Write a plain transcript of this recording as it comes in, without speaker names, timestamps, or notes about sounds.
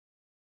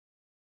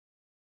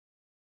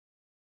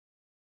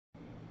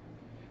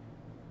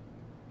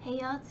Hey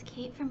y'all, it's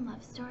Kate from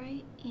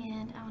LoveStory,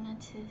 and I wanted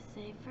to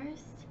say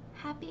first,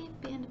 happy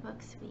Banned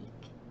Books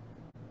Week.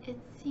 It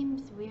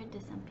seems weird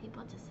to some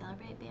people to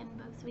celebrate Banned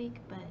Books Week,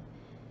 but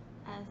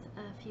as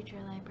a future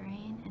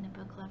librarian and a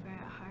book lover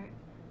at heart,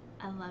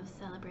 I love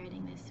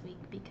celebrating this week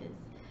because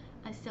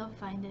I still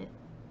find it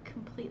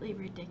completely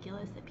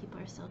ridiculous that people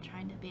are still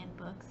trying to ban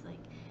books.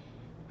 Like,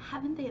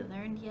 haven't they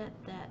learned yet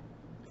that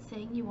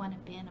saying you want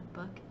to ban a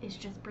book is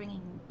just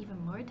bringing even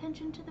more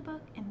attention to the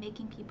book and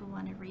making people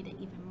want to read it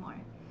even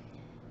more?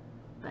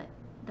 But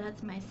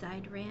that's my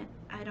side rant.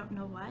 I don't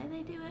know why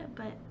they do it,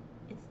 but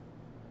it's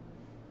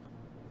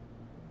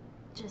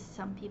just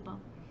some people.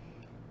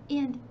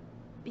 And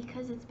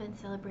because it's been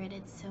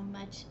celebrated so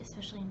much,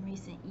 especially in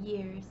recent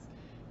years,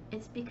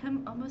 it's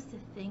become almost a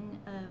thing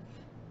of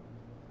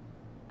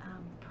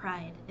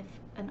pride if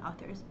an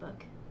author's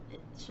book it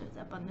shows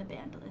up on the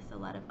banned list. A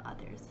lot of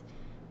authors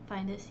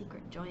find a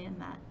secret joy in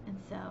that, and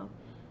so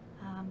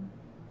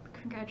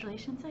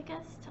congratulations, I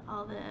guess, to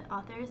all the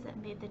authors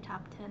that made the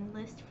top 10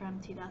 list from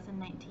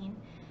 2019.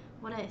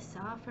 What I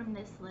saw from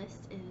this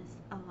list is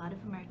a lot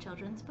of them are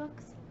children's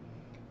books,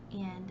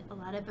 and a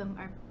lot of them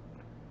are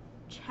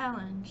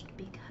challenged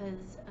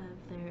because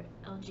of their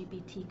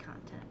LGBT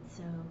content.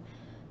 So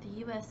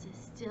the US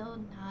is still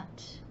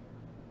not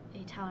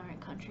a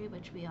tolerant country,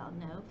 which we all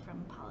know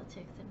from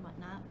politics and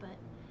whatnot,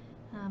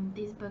 but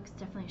these books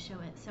definitely show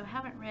it. So I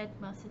haven't read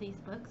most of these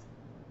books,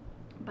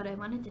 but I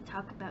wanted to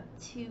talk about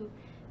two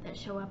that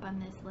show up on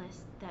this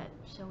list, that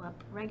show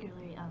up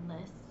regularly on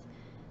lists,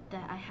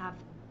 that I have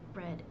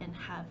read and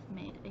have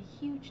made a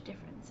huge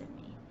difference in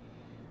me.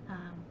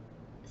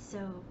 So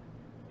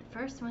the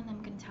first one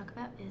I'm going to talk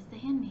about is The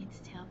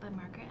Handmaid's Tale by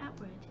Margaret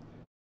Atwood.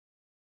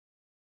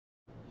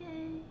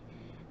 Yay!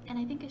 And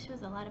I think it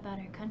shows a lot about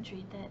our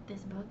country that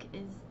this book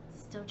is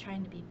still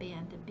trying to be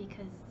banned,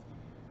 because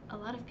a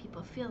lot of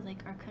people feel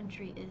like our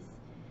country is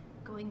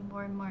going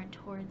more and more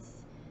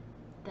towards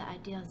the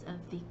ideals of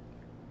the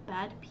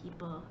bad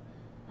people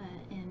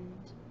in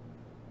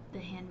The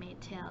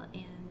Handmaid's Tale,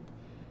 and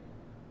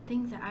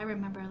things that I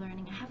remember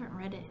learning. I haven't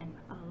read it in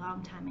a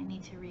long time. I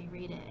need to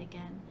reread it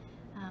again.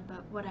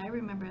 But what I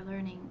remember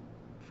learning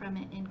from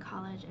it in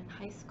college and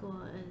high school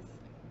is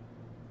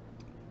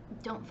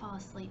don't fall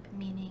asleep,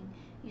 meaning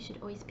you should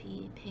always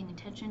be paying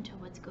attention to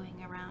what's going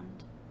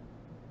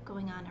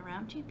on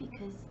around you,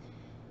 because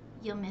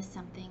you'll miss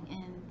something,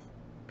 and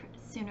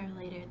sooner or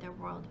later the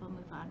world will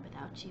move on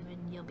without you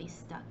and you'll be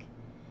stuck.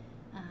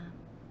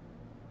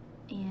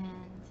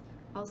 And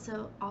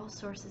also, all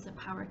sources of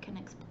power can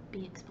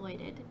be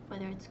exploited,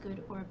 whether it's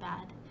good or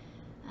bad.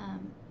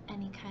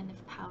 Any kind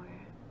of power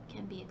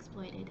can be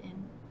exploited,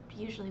 and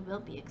usually will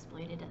be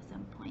exploited at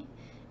some point.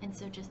 And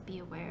so just be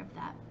aware of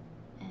that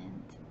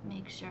and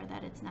make sure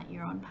that it's not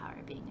your own power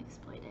being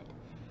exploited.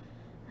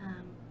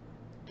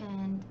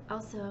 And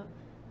also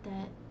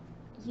that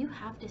you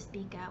have to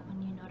speak out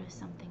when you notice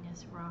something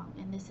is wrong,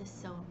 and this is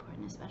so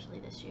important,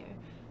 especially this year.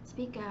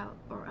 Speak out,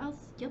 or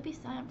else you'll be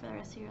silent for the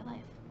rest of your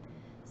life.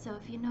 So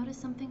if you notice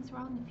something's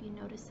wrong, if you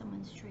notice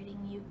someone's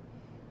treating you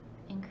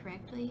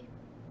incorrectly,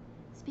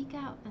 speak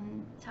out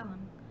and tell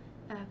them.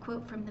 A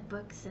quote from the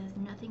book says,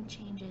 "Nothing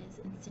changes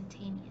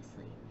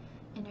instantaneously.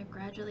 In a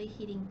gradually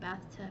heating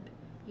bathtub,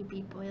 you'd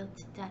be boiled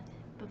to death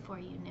before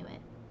you knew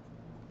it."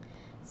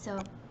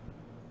 So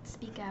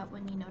speak out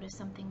when you notice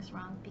something's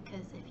wrong,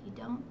 because if you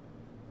don't,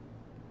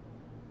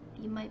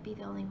 you might be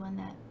the only one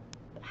that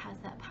has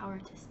that power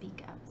to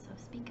speak out. So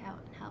speak out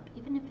and help,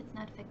 even if it's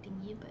not affecting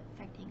you but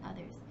affecting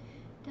others.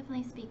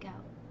 Definitely speak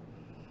out.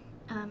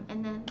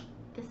 And then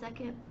the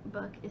second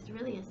book is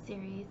really a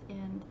series,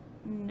 and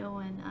no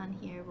one on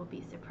here will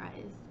be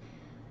surprised,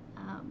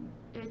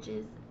 which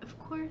is, of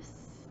course,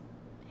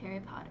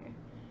 Harry Potter.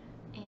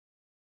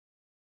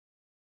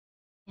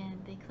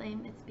 And they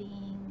claim it's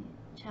being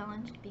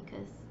challenged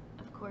because,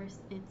 of course,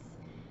 it's,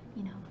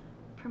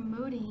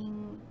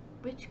 promoting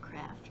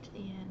witchcraft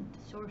and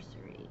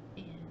sorcery,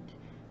 and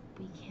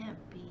we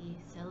can't be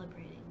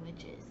celebrating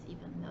witches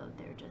even though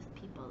they're just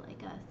people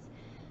like us.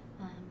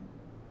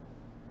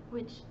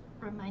 Which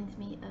reminds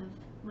me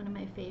of one of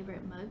my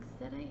favorite mugs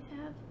that I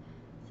have.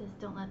 It says,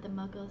 "Don't let the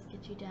muggles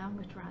get you down,"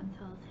 which Ron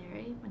tells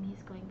Harry when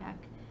he's going back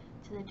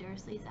to the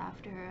Dursleys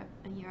after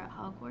a year at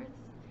Hogwarts.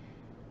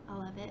 I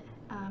love it.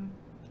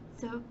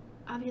 So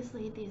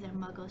obviously these are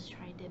muggles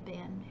trying to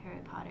ban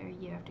Harry Potter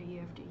year after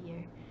year after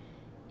year,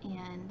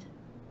 and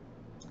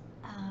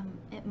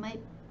it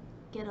might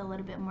get a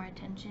little bit more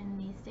attention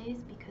these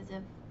days because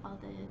of all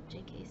the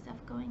JK stuff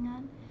going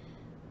on,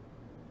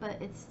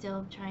 but it's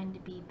still trying to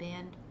be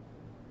banned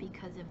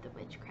because of the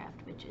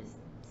witchcraft, which is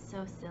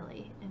so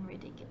silly and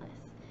ridiculous.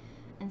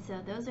 And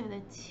so those are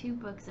the two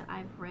books that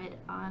I've read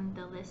on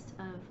the list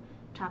of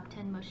top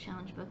 10 most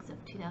challenged books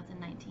of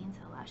 2019,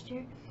 so last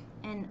year.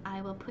 And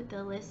I will put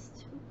the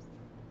list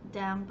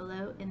down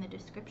below in the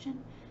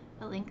description,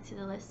 a link to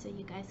the list so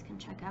you guys can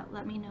check out.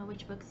 Let me know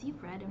which books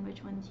you've read and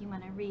which ones you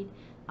want to read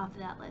off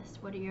that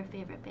list. What are your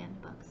favorite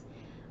banned books?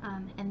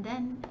 And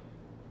then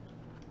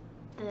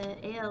the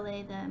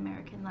ALA, the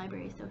American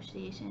Library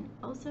Association,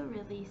 also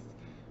released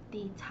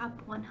the top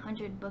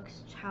 100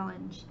 books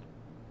challenge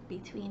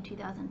between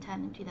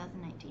 2010 and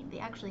 2019. They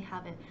actually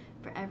have it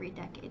for every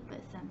decade,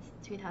 but since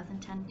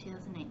 2010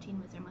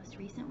 2019 was their most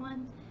recent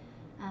one,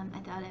 I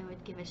thought I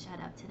would give a shout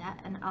out to that,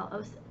 and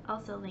I'll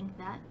also link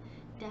that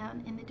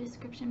down in the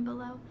description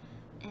below.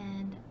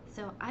 And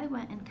so I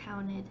went and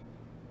counted,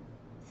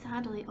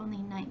 sadly, only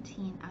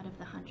 19 out of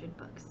the 100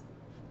 books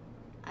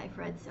I've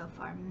read so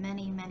far.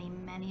 Many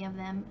of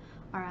them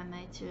are on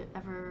my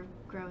ever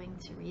growing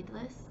to read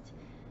list.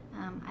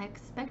 I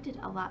expected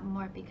a lot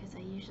more because I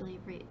usually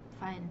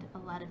find a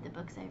lot of the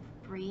books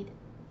I've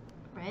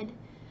read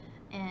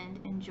and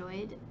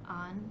enjoyed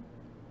on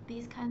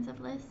these kinds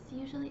of lists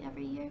usually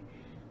every year,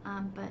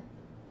 but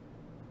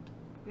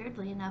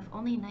weirdly enough,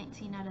 only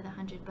 19 out of the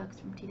 100 books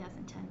from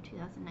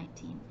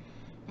 2010-2019,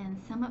 and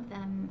some of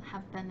them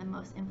have been the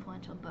most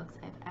influential books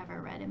I've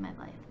ever read in my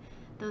life.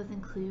 Those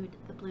include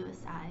The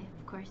Bluest Eye.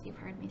 Of course, you've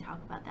heard me talk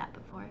about that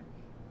before.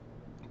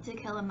 To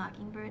Kill a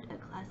Mockingbird, a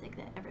classic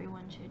that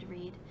everyone should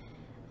read.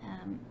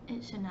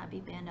 It should not be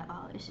banned at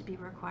all. It should be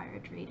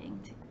required reading.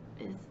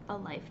 Is a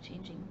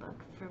life-changing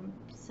book for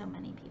so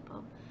many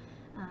people.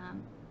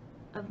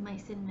 Of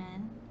Mice and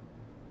Men,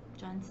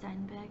 John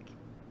Steinbeck.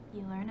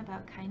 You learn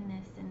about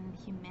kindness and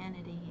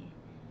humanity.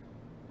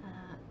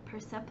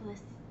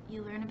 Persepolis,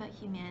 you learn about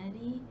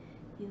humanity,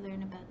 you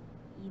learn about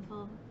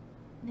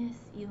evilness,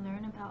 you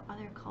learn about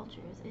other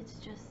cultures. It's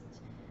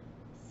just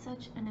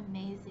such an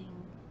amazing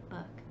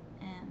book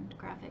and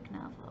graphic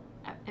novel.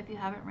 If you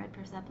haven't read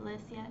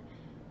Persepolis yet,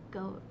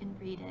 go and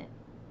read it.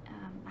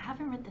 I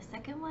haven't read the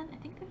second one. I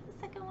think there's a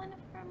second one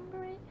if I remember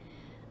right.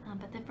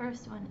 But the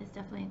first one is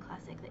definitely a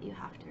classic that you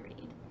have to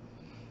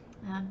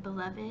read.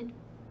 Beloved,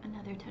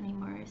 another Toni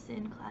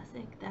Morrison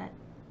classic that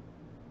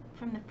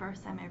from the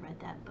first time I read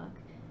that book,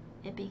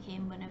 it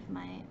became one of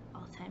my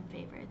all-time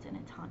favorites, and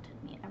it's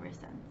haunted me ever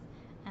since,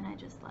 and I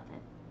just love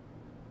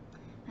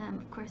it.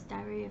 Of course,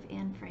 Diary of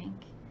Anne Frank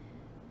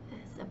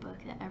is a book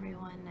that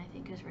everyone, I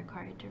think, is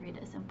required to read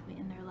at some point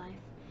in their life.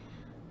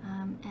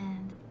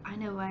 And I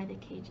Know Why the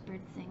Caged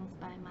Bird Sings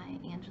by my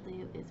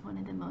Angelou is one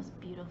of the most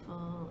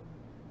beautiful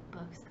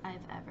books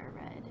I've ever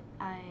read.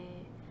 I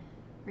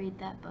read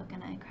that book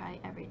and I cry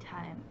every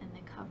time, and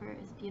the cover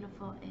is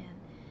beautiful, and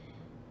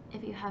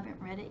if you haven't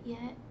read it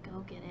yet, go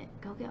get it.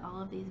 Go get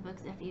all of these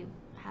books if you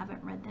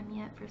haven't read them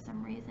yet for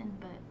some reason,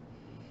 but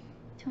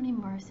Toni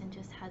Morrison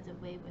just has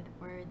a way with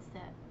words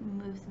that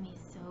moves me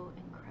so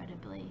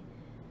incredibly.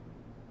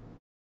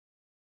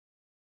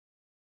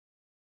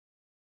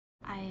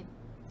 I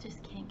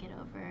just can't get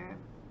over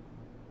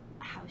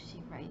how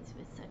she writes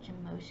with such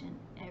emotion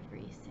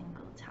every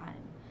single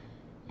time,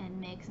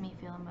 and makes me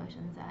feel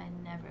emotions that I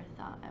never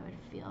thought I would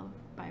feel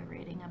by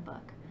reading a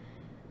book.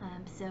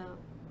 So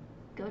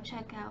go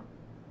check out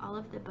all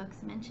of the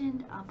books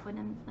mentioned. I'll put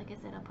them, like I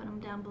said, I'll put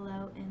them down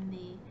below in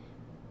the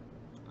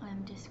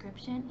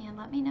description, and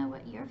let me know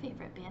what your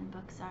favorite banned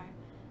books are.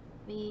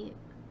 We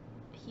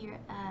here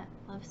at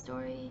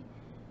LoveStory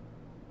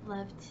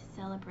love to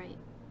celebrate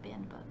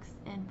banned books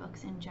and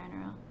books in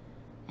general,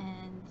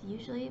 and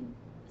usually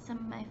some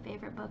of my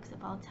favorite books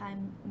of all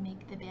time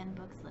make the banned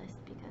books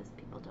list because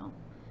people don't.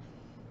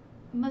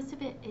 Most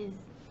of it is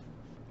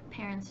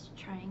parents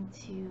trying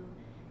to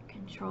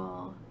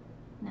control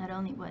not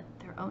only what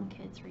their own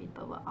kids read,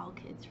 but what all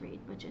kids read,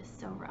 which is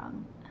so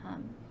wrong.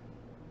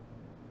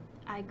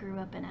 I grew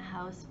up in a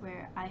house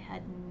where I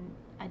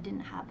didn't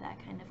have that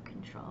kind of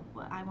control.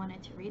 What I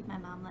wanted to read, my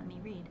mom let me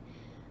read,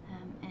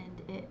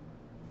 and it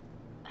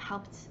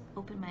helped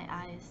open my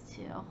eyes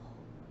to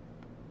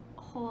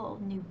a whole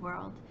new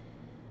world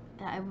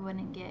that I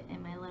wouldn't get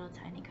in my little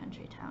tiny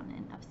country town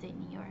in upstate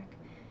New York.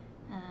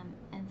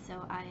 And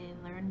so I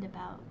learned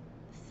about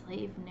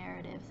slave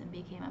narratives and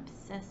became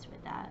obsessed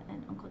with that,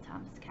 and Uncle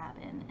Tom's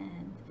Cabin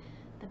and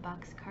The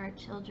Boxcar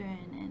Children,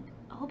 and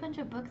a whole bunch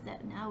of books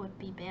that now would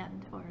be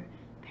banned or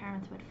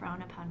parents would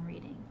frown upon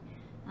reading.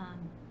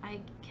 I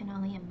can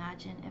only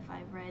imagine if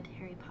I read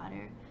Harry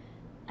Potter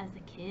as a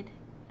kid,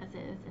 as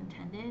it is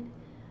intended.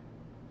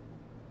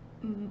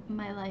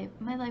 My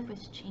life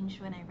was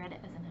changed when I read it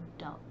as an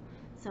adult.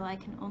 So I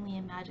can only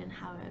imagine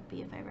how it would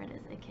be if I read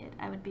as a kid.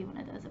 I would be one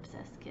of those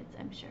obsessed kids,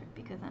 I'm sure,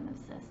 because I'm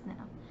obsessed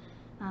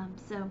now.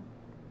 So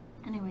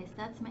anyways,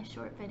 that's my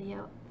short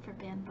video for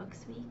Banned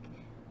Books Week.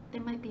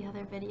 There might be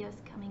other videos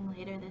coming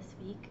later this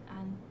week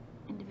on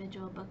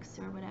individual books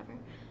or whatever,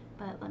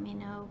 but let me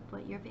know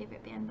what your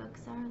favorite banned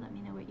books are. Let me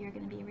know what you're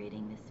going to be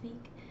reading this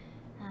week.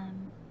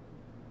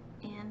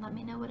 And let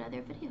me know what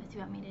other videos you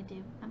want me to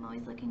do. I'm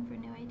always looking for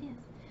new ideas.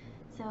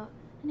 So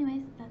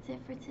anyways, that's it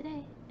for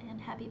today,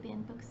 and happy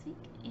Banned Books Week,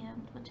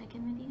 and we'll check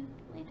in with you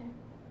later.